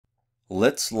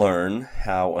Let's learn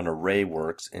how an array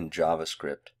works in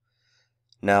JavaScript.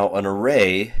 Now, an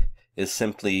array is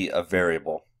simply a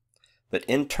variable, but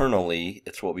internally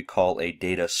it's what we call a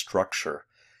data structure,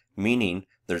 meaning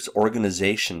there's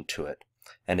organization to it,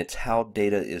 and it's how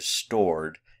data is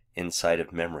stored inside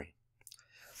of memory.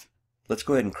 Let's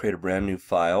go ahead and create a brand new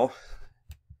file,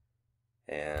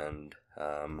 and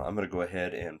I'm going to go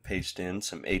ahead and paste in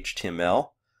some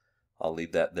HTML. I'll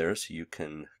leave that there so you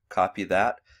can copy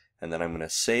that, and then I'm going to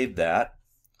save that,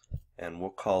 and we'll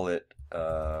call it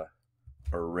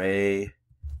array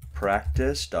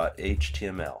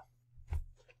practice.html.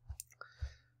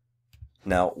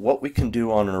 Now, what we can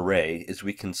do on an array is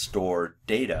we can store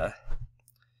data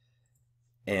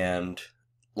and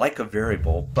like a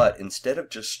variable, but instead of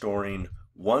just storing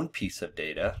one piece of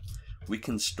data, we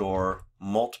can store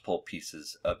multiple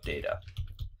pieces of data.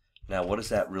 Now, what does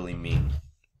that really mean?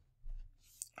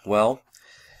 Well,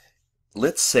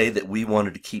 let's say that we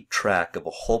wanted to keep track of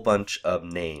a whole bunch of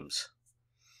names,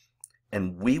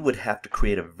 and we would have to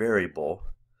create a variable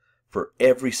for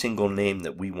every single name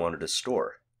that we wanted to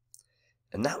store.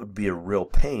 And that would be a real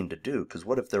pain to do, because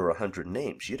what if there were 100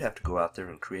 names? You'd have to go out there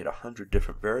and create 100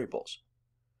 different variables.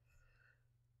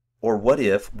 Or what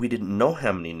if we didn't know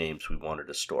how many names we wanted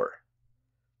to store?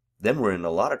 Then we're in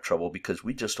a lot of trouble, because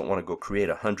we just don't want to go create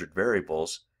 100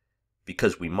 variables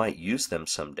because we might use them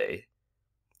someday,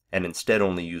 and instead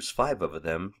only use 5 of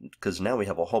them, because now we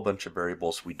have a whole bunch of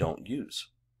variables we don't use.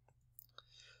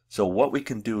 So what we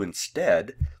can do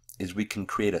instead is we can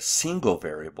create a single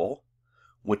variable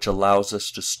which allows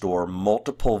us to store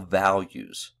multiple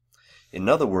values. In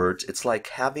other words, it's like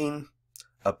having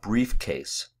a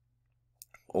briefcase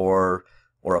or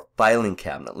a filing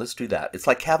cabinet. Let's do that. It's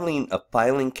like having a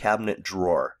filing cabinet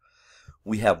drawer.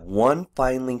 We have one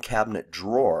filing cabinet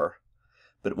drawer,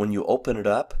 but when you open it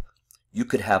up, you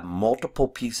could have multiple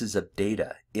pieces of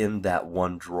data in that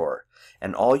one drawer.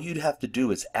 And all you'd have to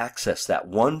do is access that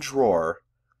one drawer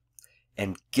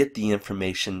and get the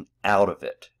information out of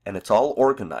it. And it's all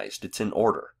organized. It's in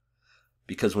order.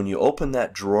 Because when you open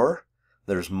that drawer,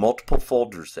 there's multiple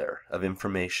folders there of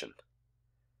information.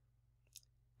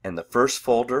 And the first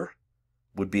folder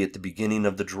would be at the beginning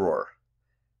of the drawer.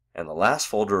 And the last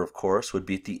folder, of course, would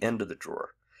be at the end of the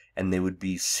drawer. And they would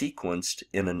be sequenced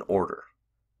in an order,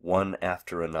 one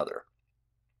after another.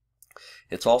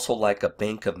 It's also like a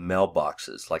bank of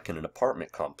mailboxes, like in an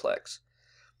apartment complex.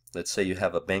 Let's say you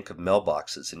have a bank of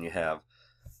mailboxes, and you have,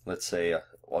 let's say,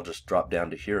 I'll just drop down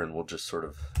to here and we'll just sort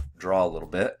of draw a little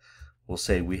bit. We'll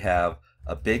say we have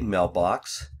a big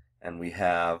mailbox, and we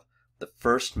have the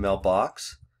first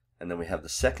mailbox, and then we have the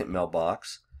second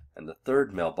mailbox, and the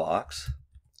third mailbox,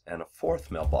 and a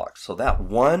fourth mailbox. So that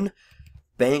one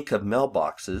bank of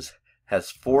mailboxes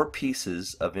has 4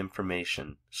 pieces of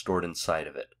information stored inside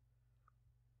of it.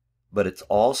 But it's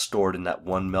all stored in that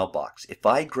one mailbox. If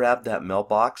I grabbed that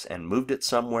mailbox and moved it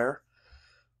somewhere,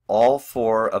 all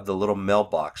 4 of the little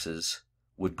mailboxes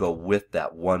would go with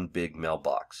that one big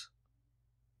mailbox.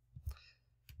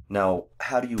 Now,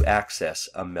 how do you access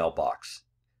a mailbox?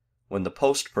 When the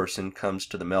post person comes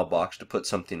to the mailbox to put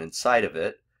something inside of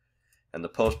it, and the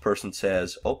post person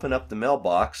says, open up the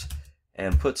mailbox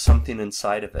and put something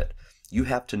inside of it, you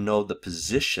have to know the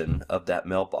position of that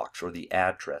mailbox or the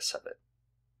address of it.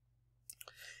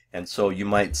 And so you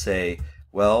might say,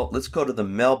 well, let's go to the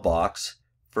mailbox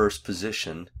first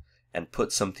position and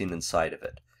put something inside of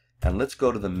it. And let's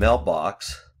go to the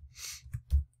mailbox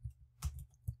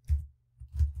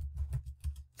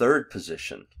third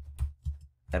position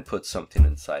and put something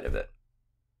inside of it.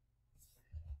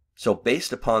 So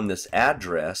based upon this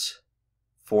address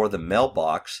for the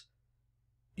mailbox,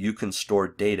 you can store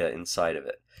data inside of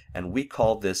it. And we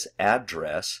call this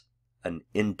address an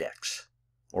index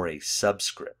or a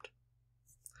subscript.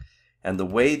 And the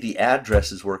way the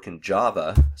addresses work in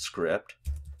JavaScript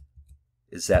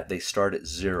is that they start at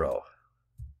 0.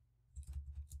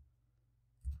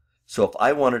 So if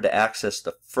I wanted to access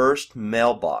the first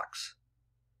mailbox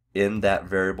in that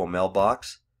variable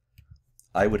mailbox,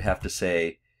 I would have to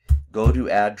say, go to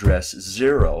address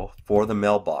 0 for the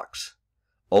mailbox,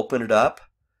 open it up,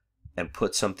 and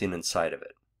put something inside of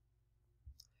it.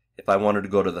 If I wanted to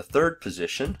go to the third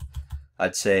position,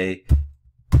 I'd say,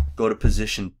 go to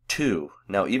position 2.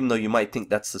 Now, even though you might think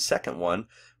that's the second one,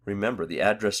 remember the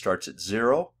address starts at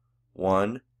 0,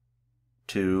 1,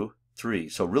 2, 3.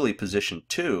 So really position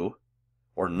 2,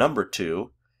 or number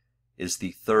 2, is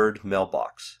the third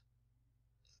mailbox.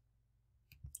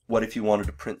 What if you wanted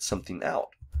to print something out?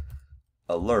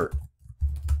 Alert,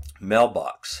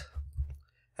 mailbox.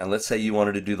 And let's say you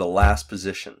wanted to do the last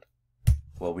position.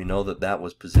 Well, we know that that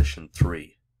was position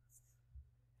 3.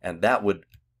 and that would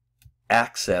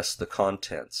access the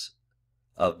contents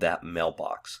of that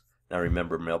mailbox. Now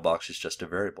remember, mailbox is just a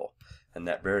variable, and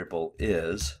that variable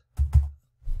is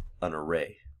an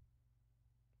array.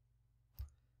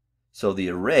 So the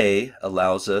array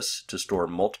allows us to store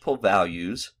multiple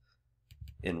values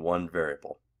in one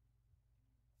variable.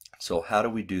 So how do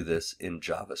we do this in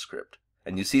JavaScript?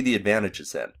 And you see the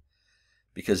advantages then.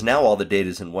 Because now all the data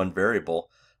is in one variable,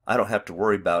 I don't have to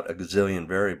worry about a gazillion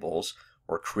variables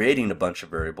or creating a bunch of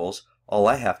variables. All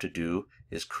I have to do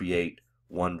is create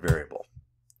one variable.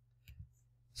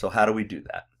 So how do we do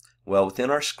that? Well,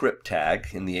 within our script tag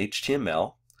in the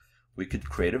HTML, we could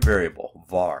create a variable,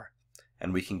 var,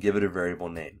 and we can give it a variable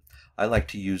name. I like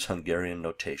to use Hungarian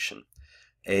notation.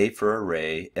 A for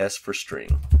array, S for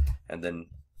string, and then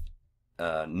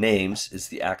names is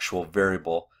the actual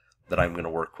variable that I'm going to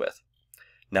work with.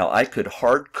 Now I could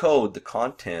hard code the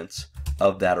contents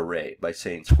of that array by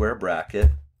saying square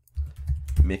bracket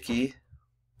Mickey,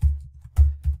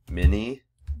 Minnie,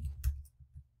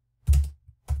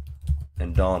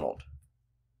 and Donald.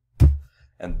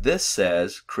 And this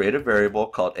says create a variable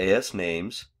called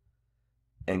ASNames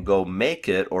and go make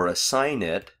it or assign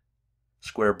it,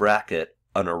 square bracket,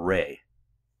 an array.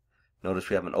 Notice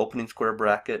we have an opening square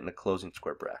bracket and a closing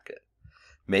square bracket.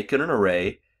 Make it an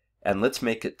array, and let's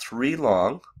make it 3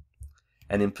 long,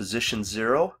 and in position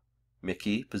 0,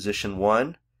 Mickey, position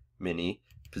 1, Minnie,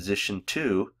 position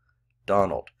 2,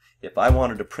 Donald. If I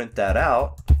wanted to print that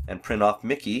out and print off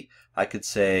Mickey, I could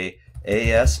say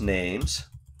ASNames,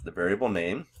 the variable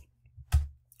name,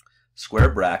 square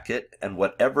bracket, and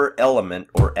whatever element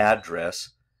or address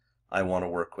I want to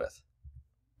work with.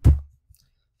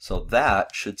 So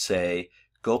that should say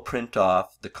go print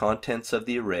off the contents of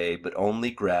the array, but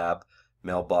only grab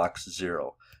mailbox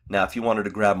 0. Now if you wanted to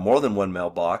grab more than one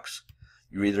mailbox,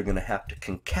 you're either going to have to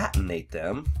concatenate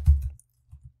them,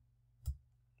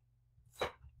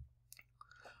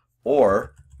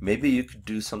 or maybe you could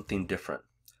do something different.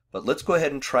 But let's go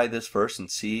ahead and try this first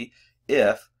and see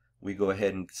if we go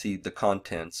ahead and see the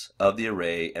contents of the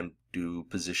array and do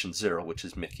position 0, which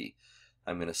is Mickey.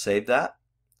 I'm going to save that,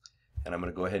 and I'm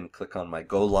going to go ahead and click on my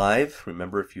Go Live.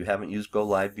 Remember, if you haven't used Go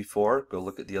Live before, go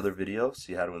look at the other video,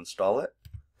 see how to install it.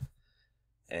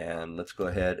 And let's go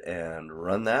ahead and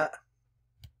run that.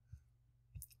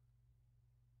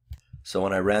 So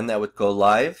when I ran that with Go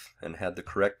Live and had the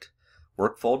correct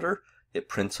work folder, it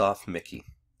prints off Mickey.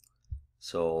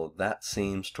 So that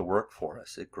seems to work for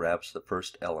us. It grabs the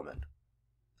first element.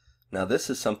 Now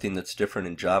this is something that's different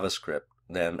in JavaScript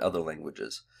than other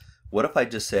languages. What if I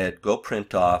just said go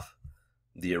print off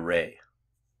the array?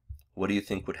 What do you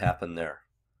think would happen there?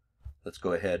 Let's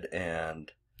go ahead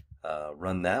and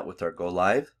run that with our Go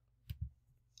Live.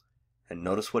 And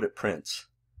notice what it prints.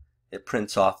 It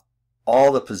prints off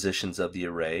all the positions of the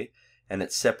array, and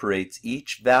it separates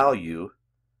each value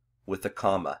with a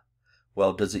comma.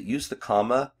 Well, does it use the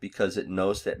comma because it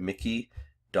knows that Mickey,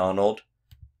 Donald,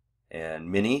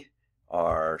 and Minnie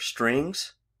are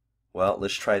strings? Well,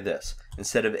 let's try this.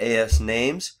 Instead of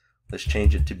ASNames, let's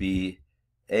change it to be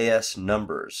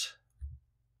ASNumbers.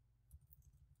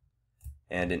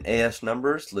 And in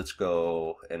ASNumbers, let's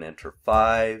go and enter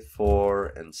 5, 4,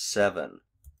 and 7.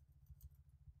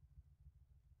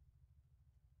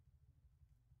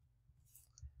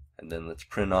 And then let's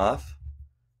print off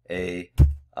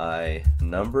AI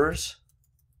numbers,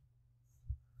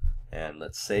 and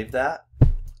let's save that,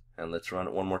 and let's run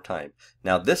it one more time.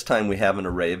 Now this time we have an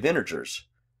array of integers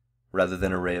rather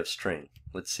than an array of string.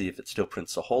 Let's see if it still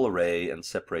prints the whole array and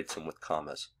separates them with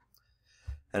commas.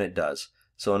 And it does.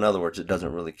 So in other words, it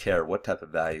doesn't really care what type of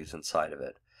value is inside of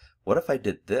it. What if I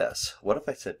did this? What if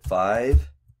I said 5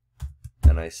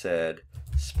 and I said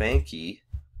Spanky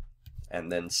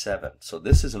and then 7? So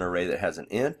this is an array that has an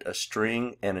int, a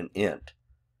string, and an int.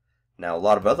 Now a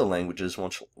lot of other languages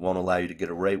won't allow you to get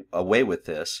away with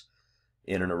this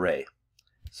in an array.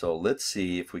 So let's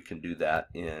see if we can do that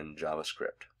in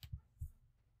JavaScript.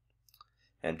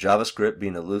 And JavaScript,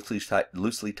 being a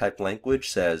loosely typed language,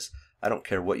 says I don't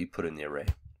care what you put in the array.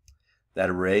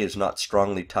 That array is not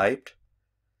strongly typed,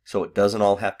 so it doesn't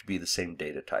all have to be the same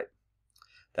data type.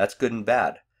 That's good and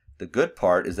bad. The good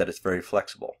part is that it's very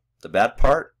flexible. The bad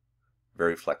part,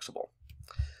 very flexible.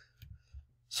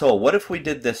 So what if we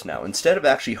did this now? Instead of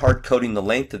actually hard coding the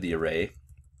length of the array,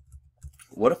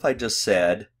 what if I just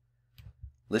said,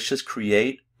 let's just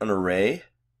create an array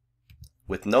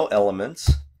with no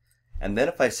elements, and then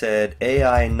if I said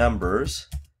AI numbers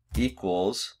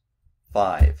equals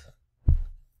 5.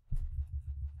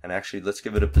 And actually let's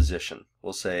give it a position.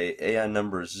 We'll say AI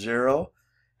numbers 0,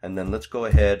 and then let's go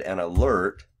ahead and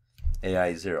alert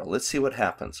AI 0. Let's see what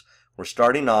happens. We're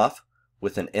starting off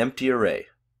with an empty array.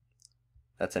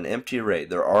 That's an empty array.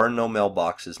 There are no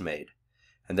mailboxes made.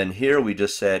 And then here we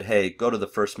just said, hey, go to the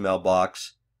first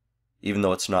mailbox, even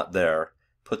though it's not there,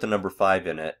 put the number 5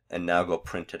 in it, and now go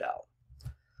print it out.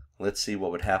 Let's see what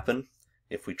would happen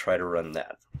if we try to run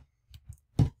that.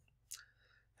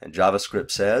 And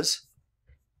JavaScript says,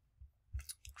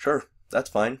 sure, that's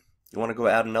fine. You want to go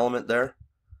add an element there?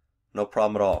 No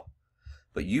problem at all.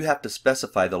 But you have to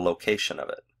specify the location of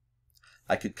it.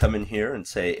 I could come in here and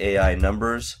say AI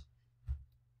numbers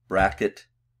bracket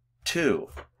 2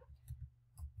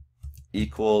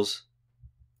 equals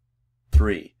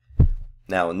 3.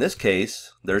 Now in this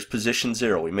case, there's position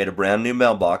 0. We made a brand new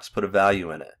mailbox, put a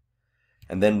value in it.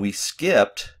 And then we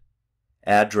skipped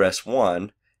address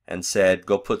 1 and said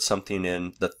go put something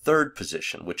in the third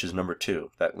position, which is number 2. In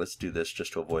fact, let's do this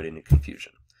just to avoid any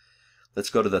confusion. Let's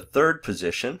go to the third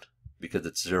position because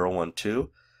it's 0, 1, 2.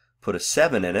 Put a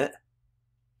 7 in it.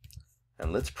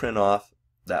 And let's print off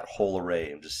that whole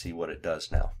array and just see what it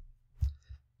does now.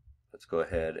 Let's go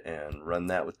ahead and run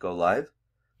that with Go Live.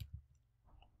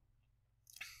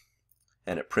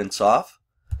 And it prints off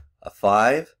a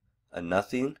 5, a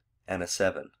nothing, and a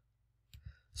 7.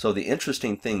 So the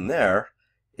interesting thing there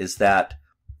is that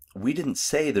we didn't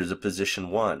say there's a position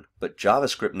 1, but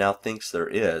JavaScript now thinks there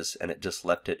is, and it just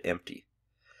left it empty.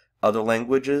 Other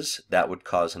languages, that would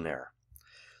cause an error.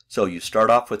 So you start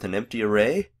off with an empty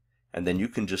array, and then you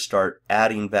can just start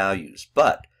adding values,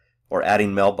 or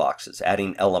adding mailboxes,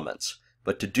 adding elements.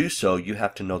 But to do so, you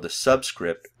have to know the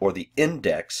subscript or the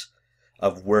index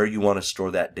of where you want to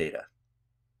store that data.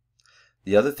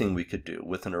 The other thing we could do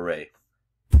with an array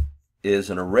is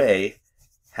an array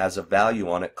has a value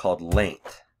on it called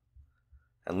length.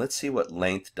 And let's see what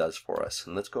length does for us.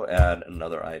 And let's go add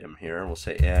another item here. We'll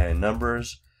say AI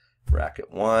numbers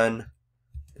bracket 1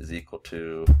 is equal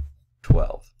to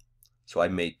 12. So I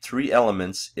made 3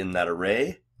 elements in that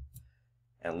array,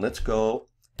 and let's go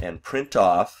and print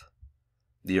off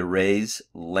the array's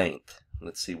length.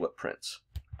 Let's see what prints.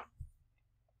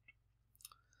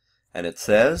 And it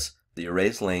says the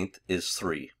array's length is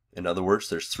 3. In other words,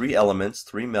 there's 3 elements,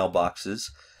 3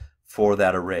 mailboxes for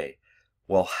that array.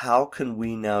 Well, how can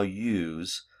we now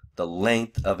use the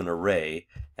length of an array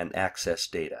and access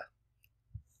data?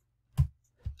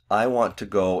 I want to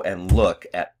go and look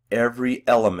at every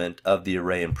element of the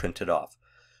array and print it off.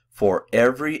 For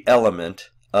every element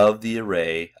of the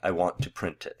array, I want to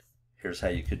print it. Here's how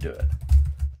you could do it.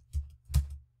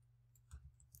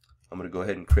 I'm going to go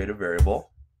ahead and create a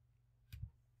variable,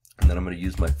 and then I'm going to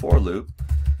use my for loop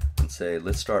and say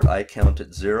let's start iCount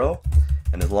at 0,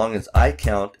 and as long as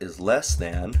iCount is less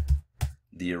than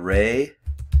the array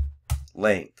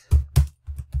length,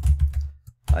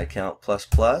 iCount plus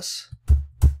plus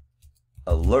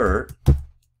alert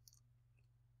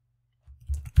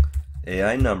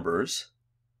AI numbers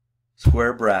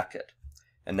square bracket.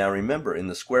 And now remember, in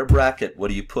the square bracket, what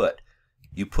do you put?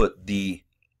 You put the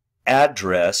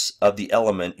address of the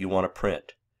element you want to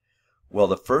print. Well,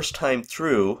 the first time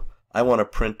through, I want to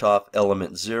print off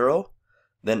element 0,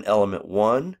 then element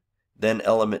 1, then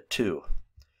element 2.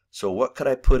 So what could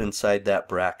I put inside that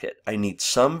bracket? I need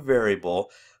some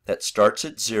variable that starts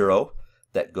at 0,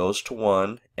 that goes to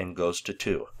 1, and goes to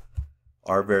 2.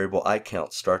 Our variable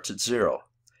iCount starts at 0.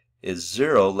 Is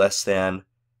 0 less than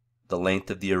the length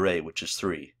of the array, which is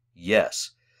 3? Yes.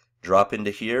 Drop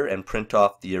into here and print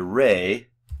off the array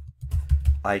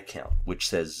iCount, which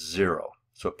says 0.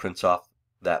 So it prints off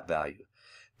that value.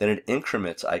 Then it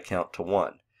increments iCount to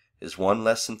 1. Is 1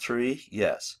 less than 3?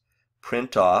 Yes.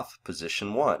 Print off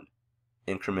position 1.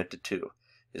 Increment to 2.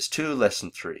 Is 2 less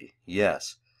than 3?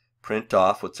 Yes. Print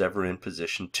off what's ever in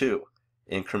position 2.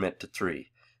 Increment to 3.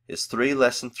 Is 3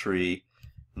 less than 3?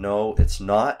 No, it's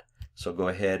not. So go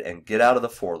ahead and get out of the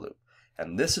for loop.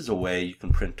 And this is a way you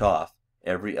can print off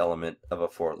every element of a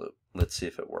for loop. Let's see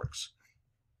if it works.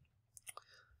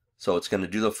 So it's going to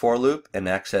do the for loop and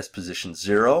access position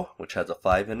 0, which has a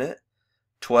 5 in it,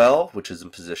 12, which is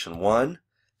in position 1,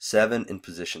 7 in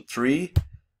position 3.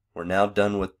 We're now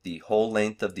done with the whole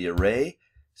length of the array,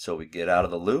 so we get out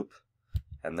of the loop,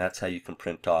 and that's how you can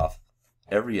print off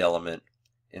every element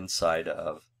inside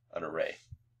of an array.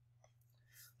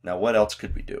 Now what else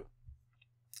could we do?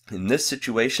 In this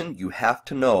situation, you have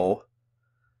to know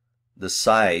the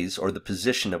size or the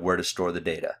position of where to store the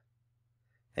data.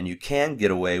 And you can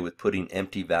get away with putting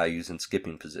empty values and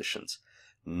skipping positions.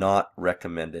 Not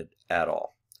recommended at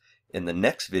all. In the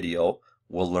next video,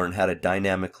 we'll learn how to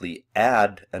dynamically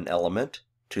add an element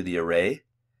to the array,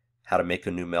 how to make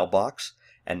a new mailbox,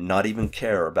 and not even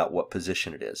care about what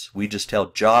position it is. We just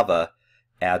tell Java,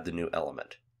 add the new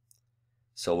element.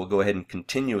 So we'll go ahead and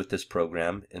continue with this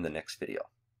program in the next video.